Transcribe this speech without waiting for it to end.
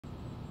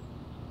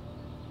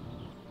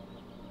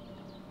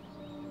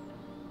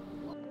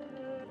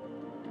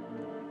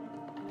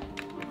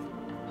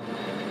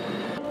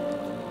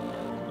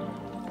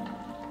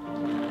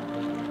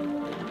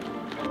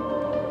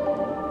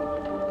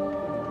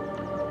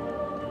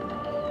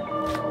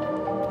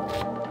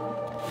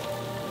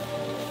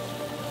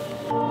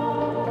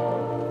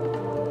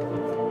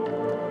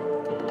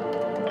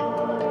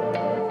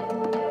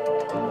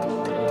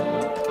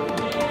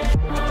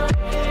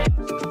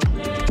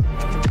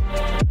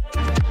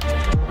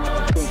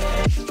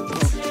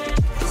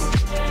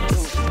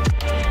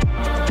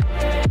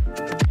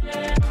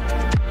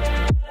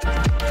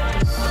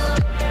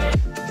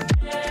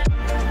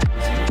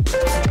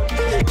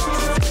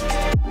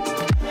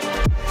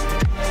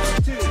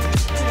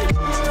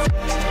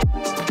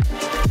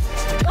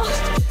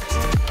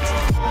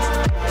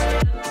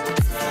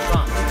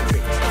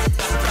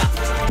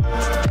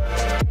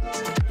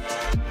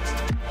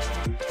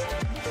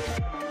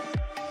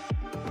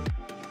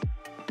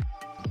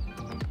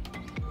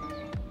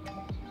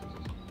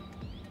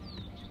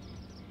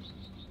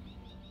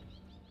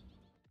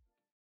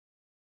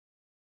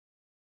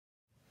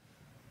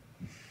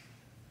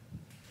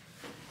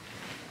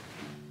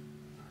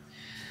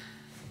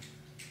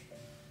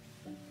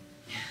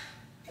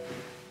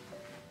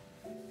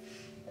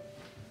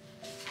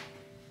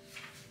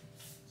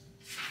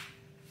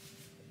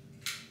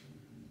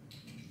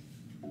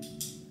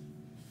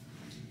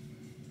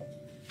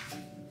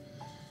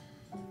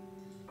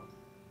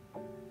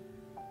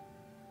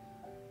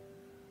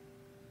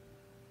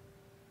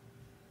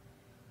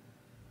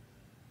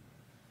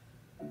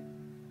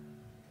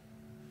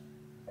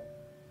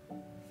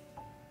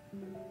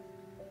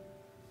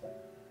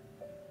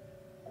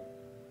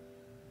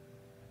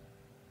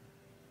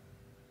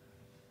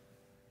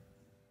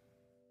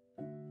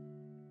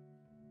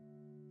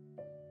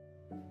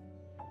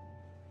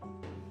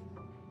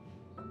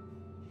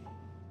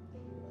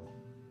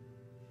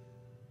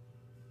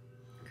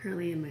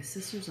Currently in my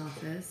sister's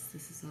office.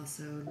 This is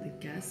also the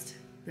guest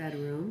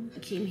bedroom. I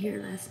came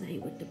here last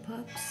night with the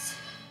pups.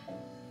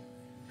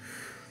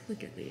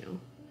 Look at Leo.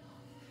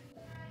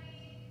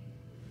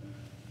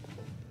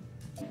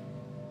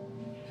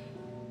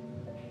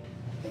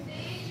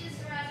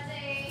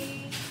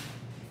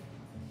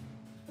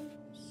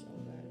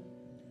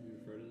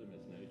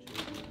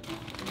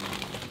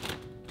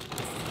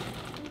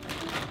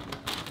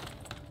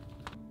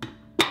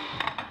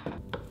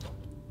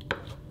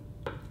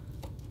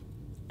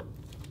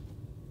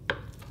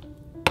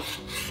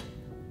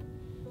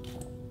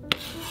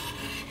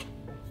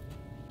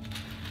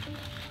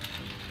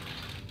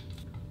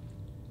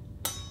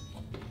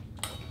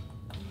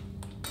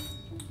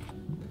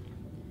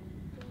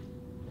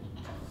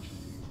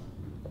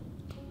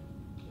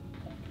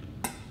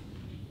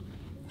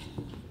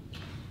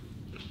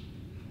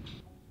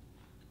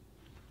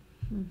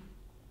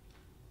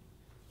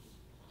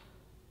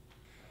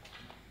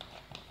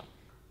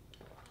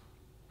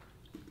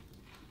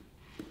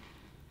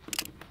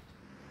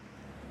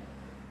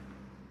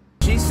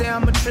 She say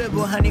I'm a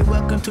triple, honey,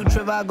 welcome to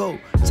Trivago.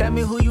 Tell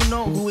me who you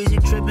know, who is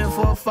you tripping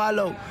for a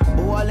follow?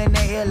 Ball in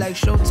the air like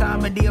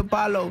Showtime at the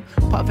Apollo.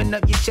 Puffing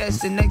up your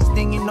chest, the next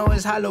thing you know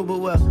is hollow. But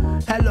well,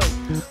 hello,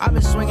 I've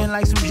been swinging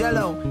like some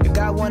jello. You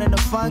got one in the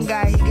fun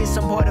guy, he gets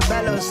some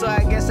portobello. So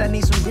I guess I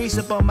need some grease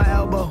up on my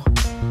elbow.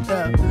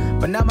 Yeah,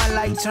 but now my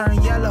light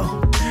turned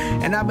yellow.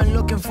 And I've been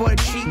looking for a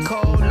cheat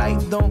code.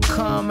 Life don't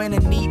come in a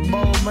neat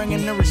bowl,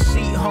 bringing the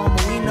receipt home.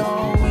 But we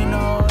know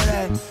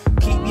that.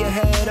 Keep your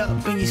head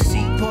up and your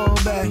seat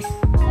pulled back.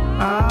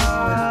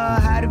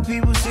 How do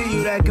people see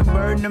you that can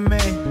burden a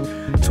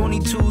man?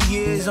 22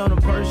 years on a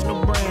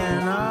personal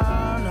brand.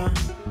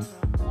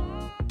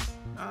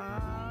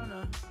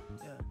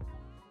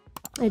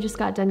 I just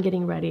got done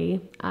getting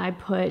ready. I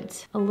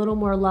put a little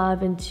more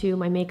love into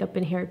my makeup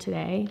and hair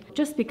today,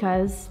 just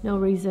because, no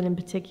reason in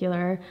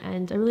particular.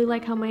 And I really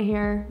like how my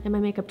hair and my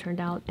makeup turned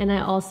out. And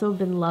I also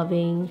been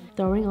loving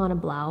throwing on a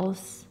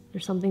blouse.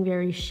 There's something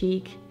very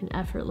chic and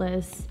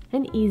effortless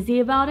and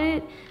easy about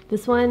it.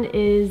 This one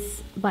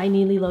is by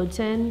Neely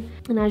Lowton.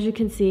 And as you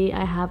can see,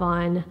 I have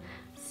on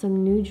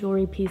some new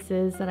jewelry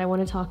pieces that I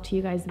want to talk to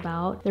you guys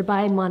about. They're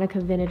by Monica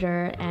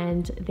Vinegar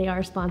and they are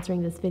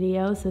sponsoring this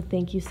video, so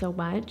thank you so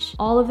much.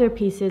 All of their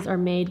pieces are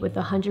made with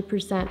 100%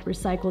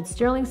 recycled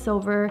sterling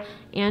silver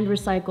and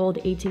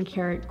recycled 18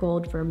 karat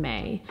gold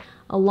vermeil,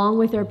 along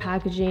with their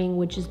packaging,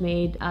 which is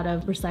made out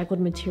of recycled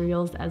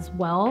materials as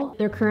well.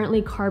 They're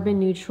currently carbon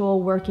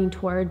neutral, working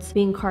towards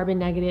being carbon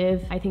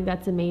negative. I think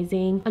that's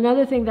amazing.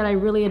 Another thing that I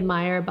really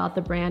admire about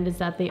the brand is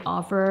that they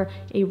offer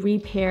a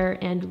repair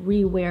and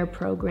rewear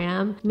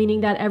program, meaning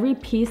that every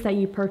piece that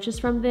you purchase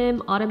from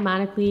them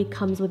automatically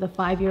comes with a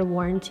 5-year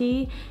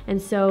warranty.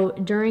 And so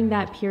during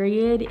that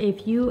period,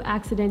 if you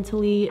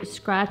accidentally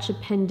scratch a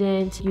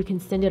pendant, you can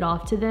send it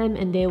off to them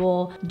and they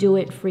will do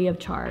it free of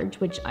charge,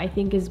 which I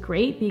think is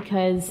great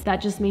because that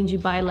just means you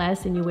buy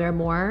less and you wear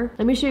more.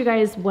 Let me show you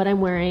guys what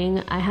I'm wearing.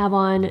 I have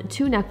on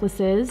 2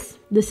 necklaces.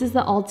 This is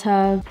the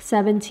Alta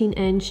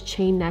 17-inch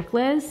chain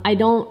necklace. I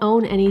don't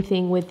own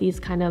anything with these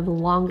kind of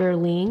longer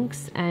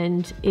links,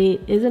 and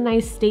it is a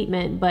nice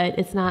statement, but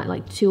it's not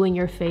like too in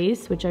your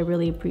face, which I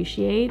really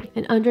appreciate.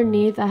 And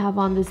underneath I have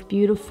on this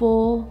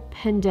beautiful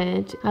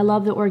pendant. I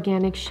love the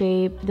organic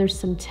shape. There's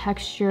some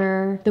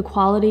texture. The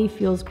quality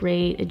feels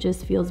great. It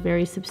just feels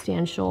very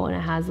substantial and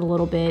it has a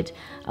little bit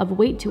of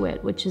weight to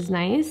it, which is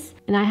nice.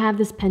 And I have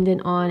this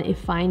pendant on a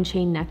fine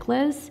chain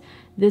necklace.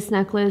 This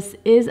necklace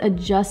is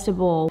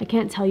adjustable. I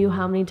can't tell you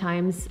how many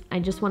times I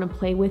just want to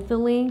play with the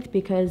length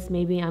because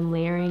maybe I'm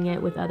layering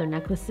it with other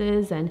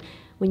necklaces, and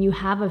when you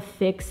have a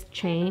fixed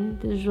chain,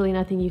 there's really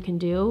nothing you can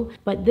do.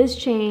 But this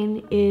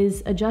chain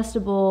is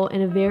adjustable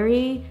in a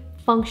very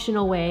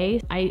functional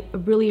way. I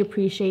really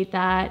appreciate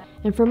that.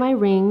 And for my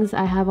rings,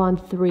 I have on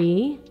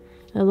 3.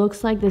 It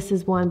looks like this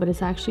is 1, but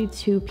it's actually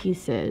 2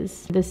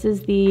 pieces. This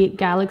is the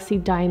Galaxy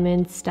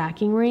Diamond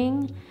stacking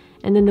ring.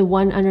 And then the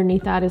one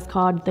underneath that is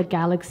called the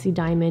Galaxy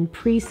Diamond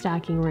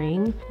pre-stacking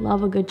ring.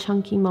 Love a good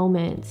chunky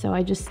moment, so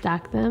I just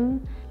stack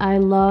them. I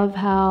love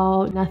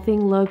how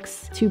nothing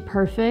looks too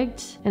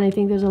perfect, and I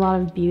think there's a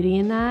lot of beauty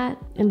in that.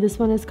 And this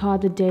one is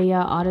called the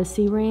Daya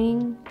Odyssey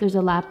ring. There's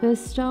a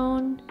lapis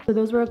stone. So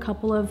those were a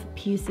couple of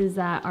pieces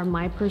that are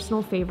my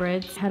personal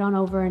favorites. Head on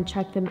over and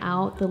check them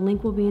out. The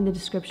link will be in the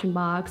description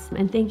box.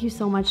 And thank you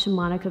so much to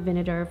Monica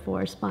Vinegar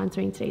for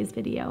sponsoring today's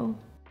video.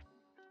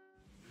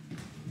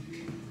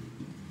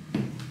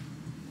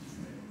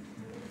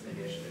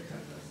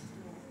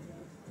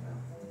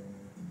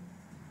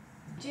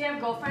 Do you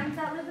have girlfriends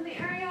that live in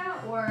the area,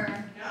 or?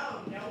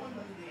 No, no one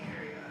lives in the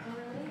area. Oh,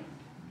 really?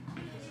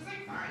 This is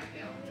like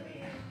Farmville to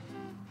me.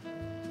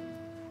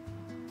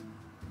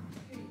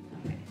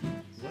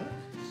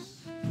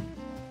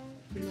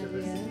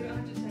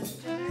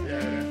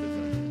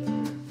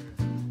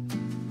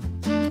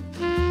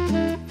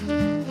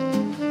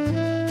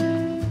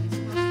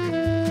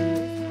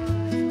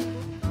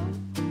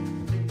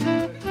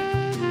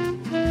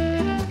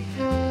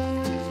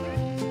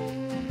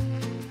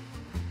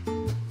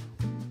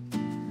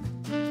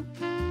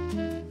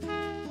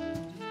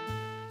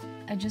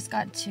 just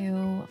got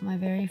to my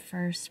very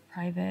first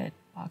private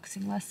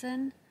boxing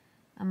lesson.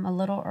 I'm a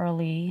little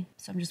early,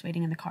 so I'm just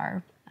waiting in the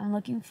car. I'm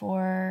looking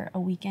for a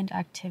weekend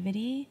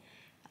activity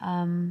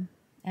and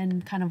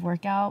kind of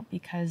workout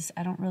because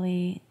I don't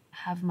really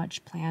have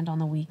much planned on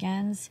the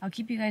weekends. I'll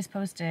keep you guys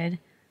posted.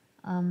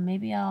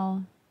 Maybe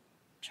I'll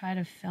try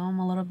to film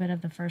a little bit of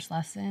the first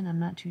lesson. I'm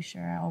not too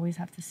sure. I always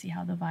have to see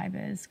how the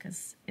vibe is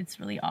because it's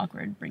really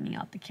awkward bringing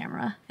out the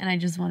camera. And I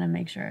just want to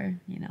make sure,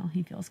 you know,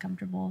 he feels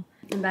comfortable.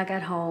 I'm back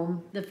at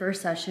home. The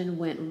first session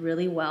went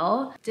really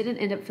well. Didn't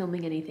end up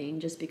filming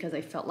anything just because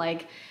I felt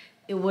like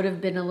it would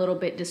have been a little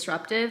bit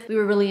disruptive. We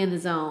were really in the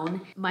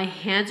zone. My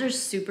hands are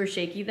super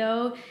shaky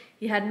though.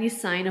 He had me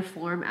sign a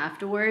form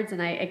afterwards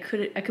and I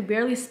could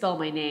barely spell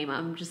my name.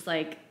 I'm just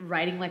like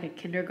writing like a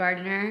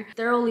kindergartner.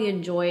 Thoroughly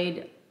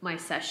enjoyed my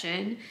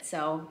session.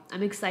 So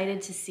I'm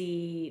excited to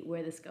see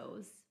where this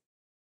goes.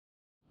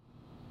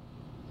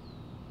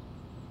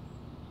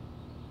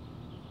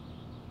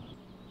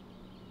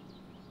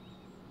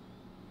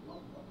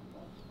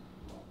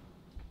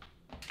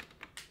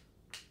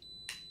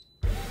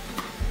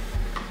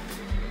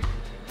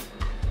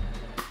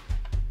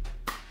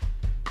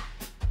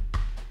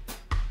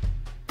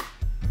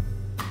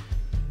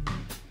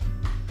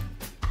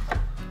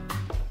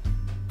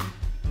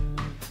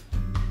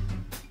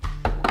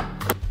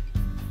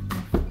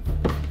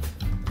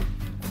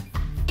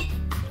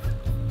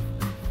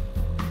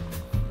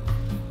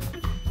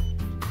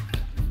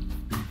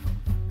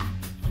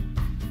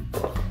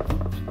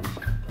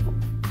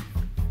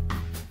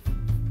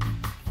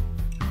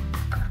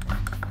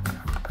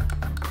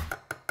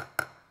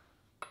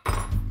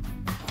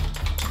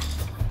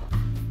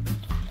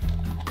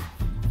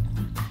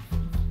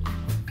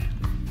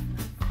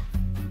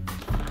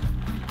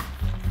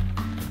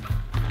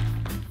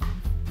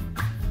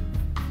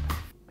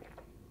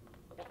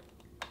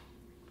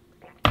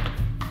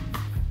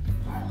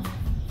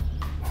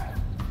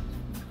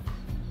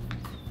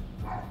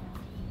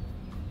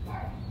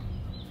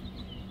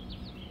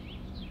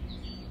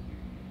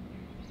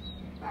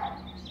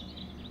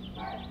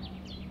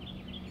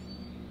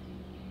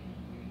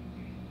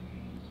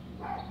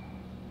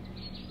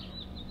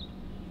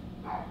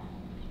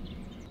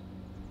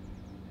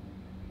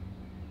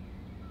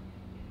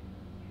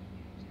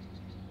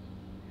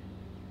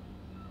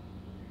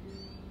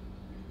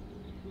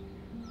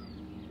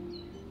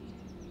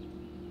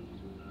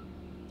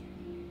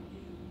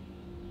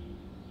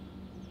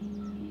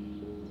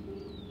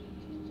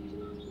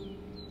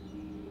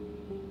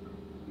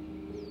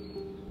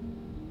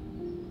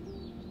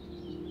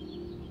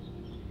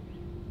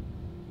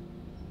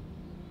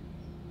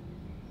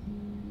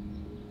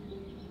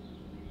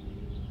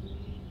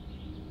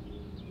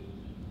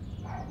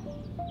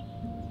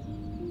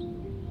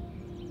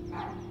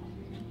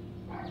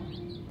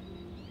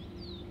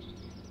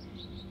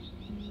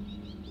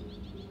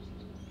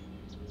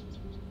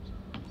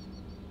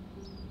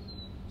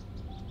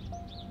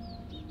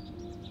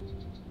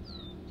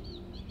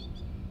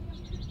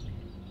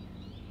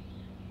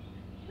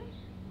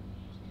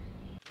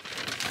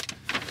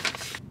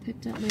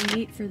 Picked up my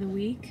meat for the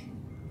week.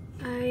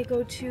 I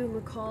go to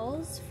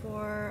McCall's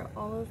for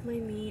all of my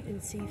meat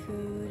and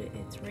seafood.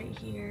 It's right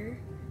here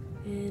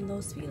in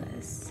Los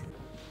Feliz.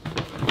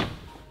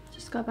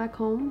 Just got back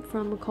home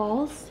from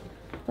McCall's.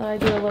 Thought I'd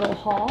do a little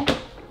haul.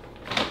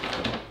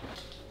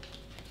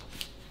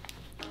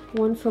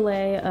 One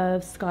fillet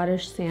of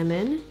Scottish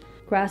salmon,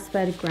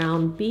 grass-fed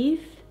ground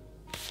beef.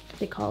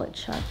 They call it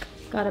chuck.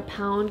 Got a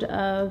pound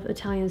of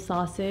Italian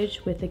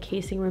sausage with the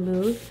casing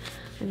removed.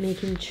 I'm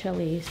making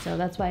chili, so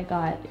that's why I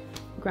got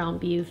ground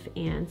beef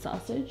and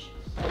sausage.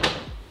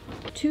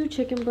 2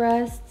 chicken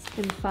breasts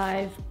and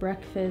 5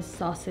 breakfast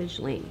sausage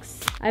links.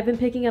 I've been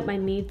picking up my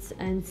meats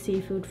and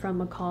seafood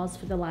from McCall's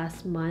for the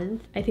last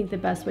month. I think the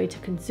best way to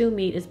consume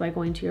meat is by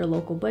going to your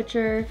local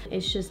butcher.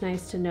 It's just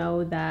nice to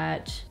know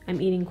that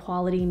I'm eating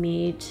quality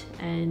meat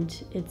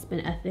and it's been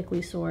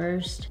ethically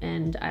sourced,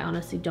 and I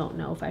honestly don't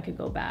know if I could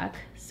go back.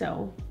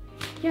 So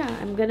yeah,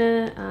 I'm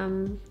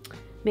gonna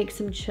make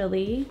some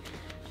chili.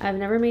 I've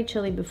never made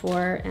chili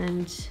before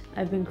and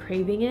I've been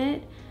craving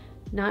it.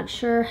 Not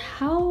sure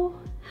how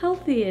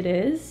healthy it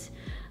is,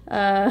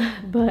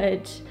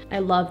 but I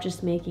love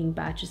just making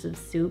batches of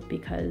soup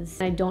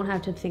because I don't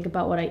have to think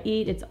about what I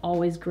eat. It's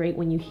always great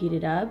when you heat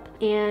it up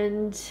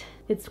and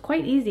it's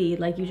quite easy.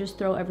 Like, you just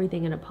throw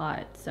everything in a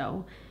pot.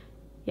 So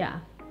yeah,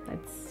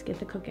 let's get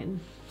to cooking.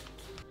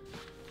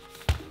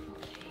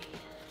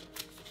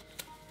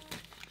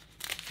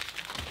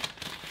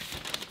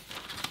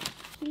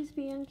 Please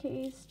be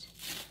uncased.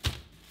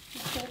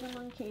 Hold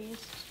them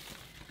uncased.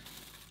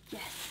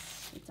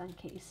 Yes, it's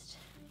uncased.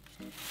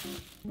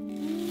 We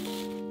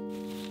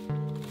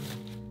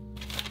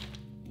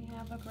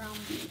have a ground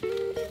beef.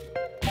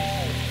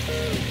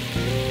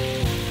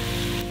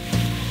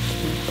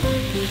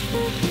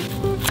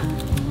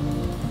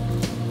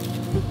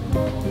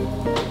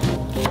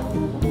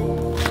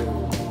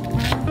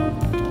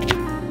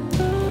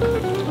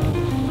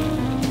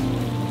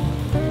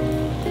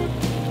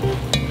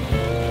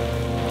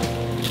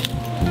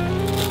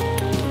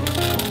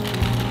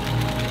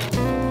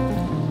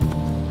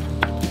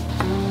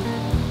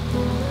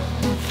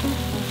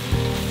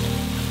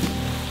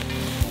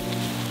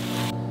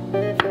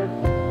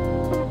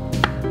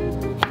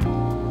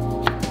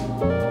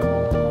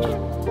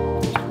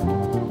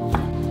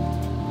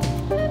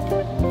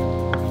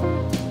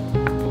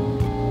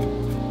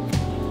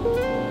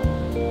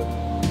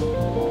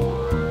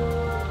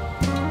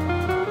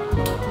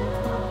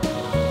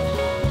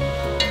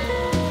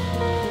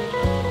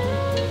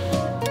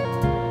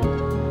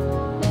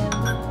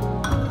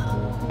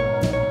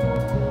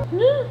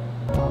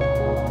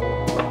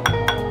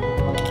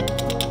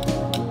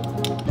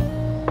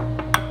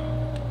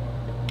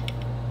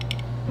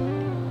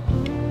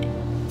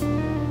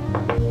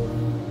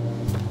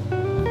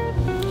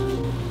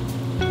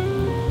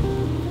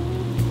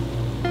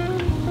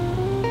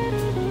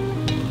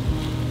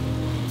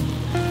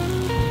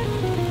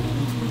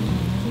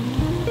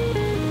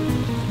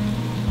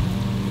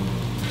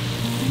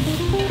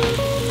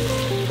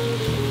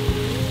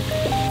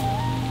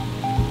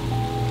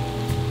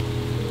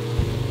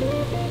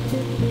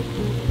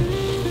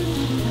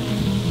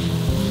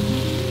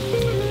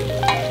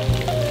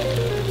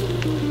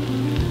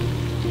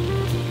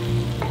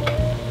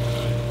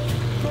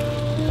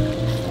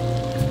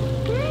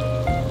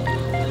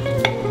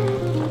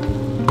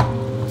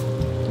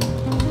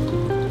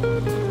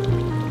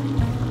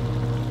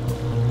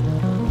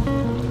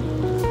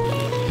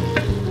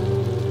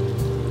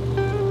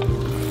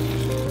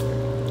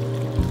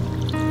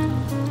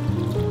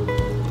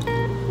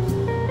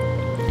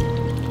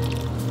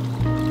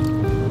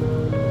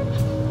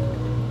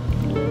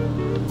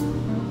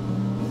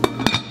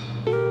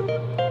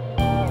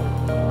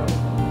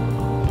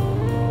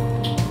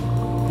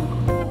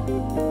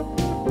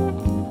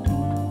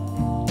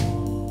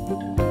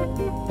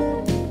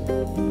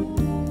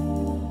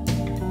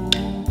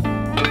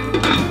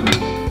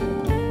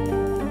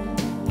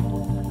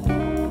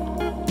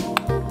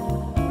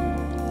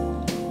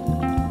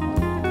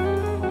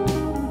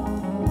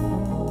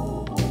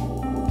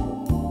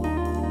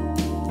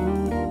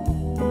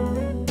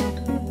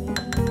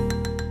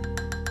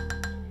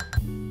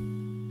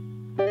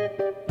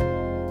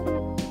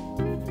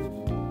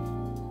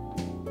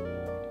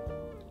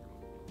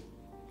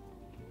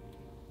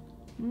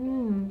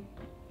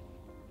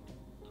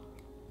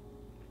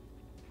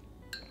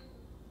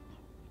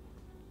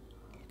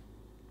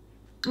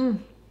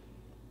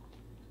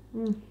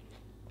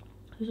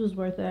 This was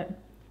worth it.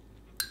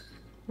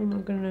 Oh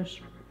my goodness.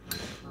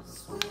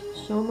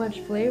 So much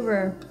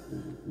flavor.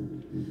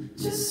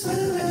 This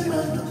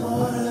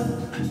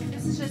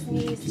is just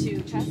knees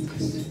to chest.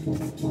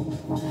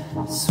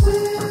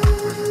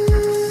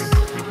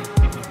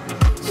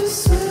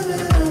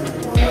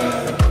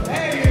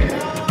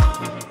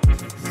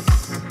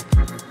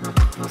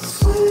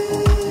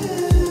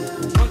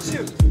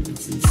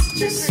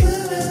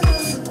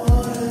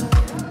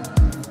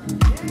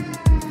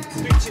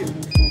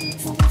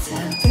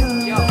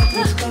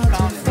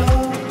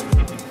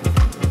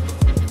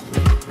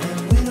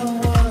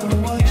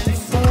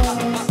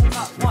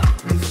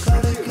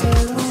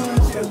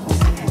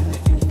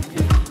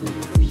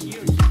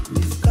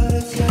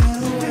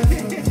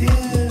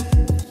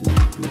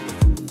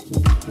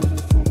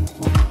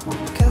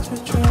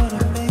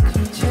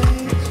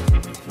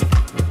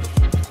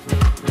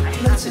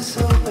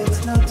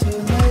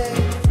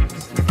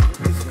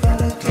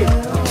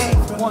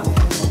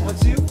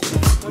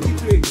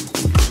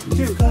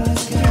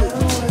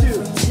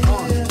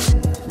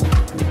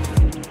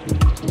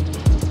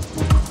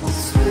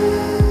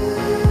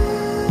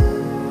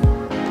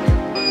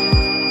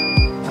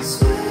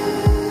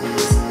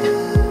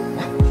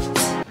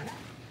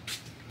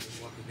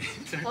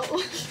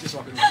 Just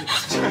walking around.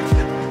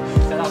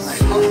 That was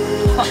nice.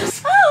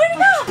 Oh, where'd he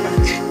go?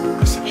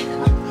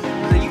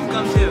 You can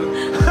come too.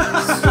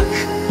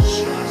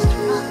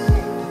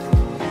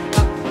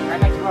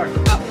 Right back to work.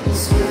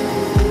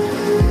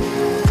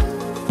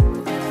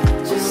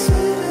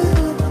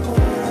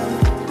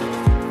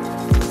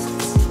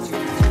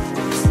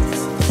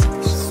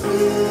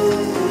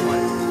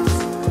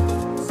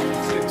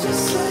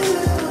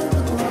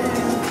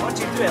 Once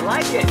you do it,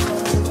 like it.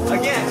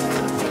 Again.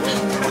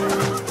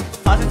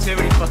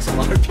 Positivity fucks a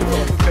lot of people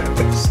up.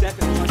 Step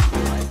in front of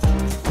your life.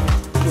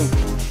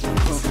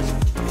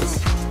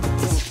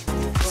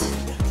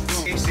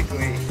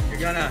 Basically, you're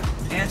gonna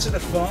answer the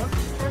phone.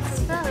 You're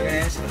gonna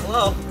answer the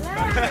hello.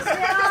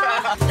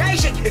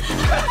 Station!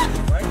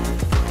 Right?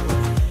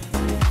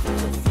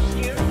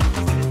 Here,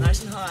 keep it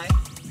nice and high.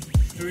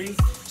 3,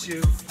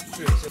 2,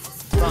 3. So,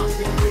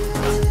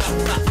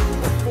 stop.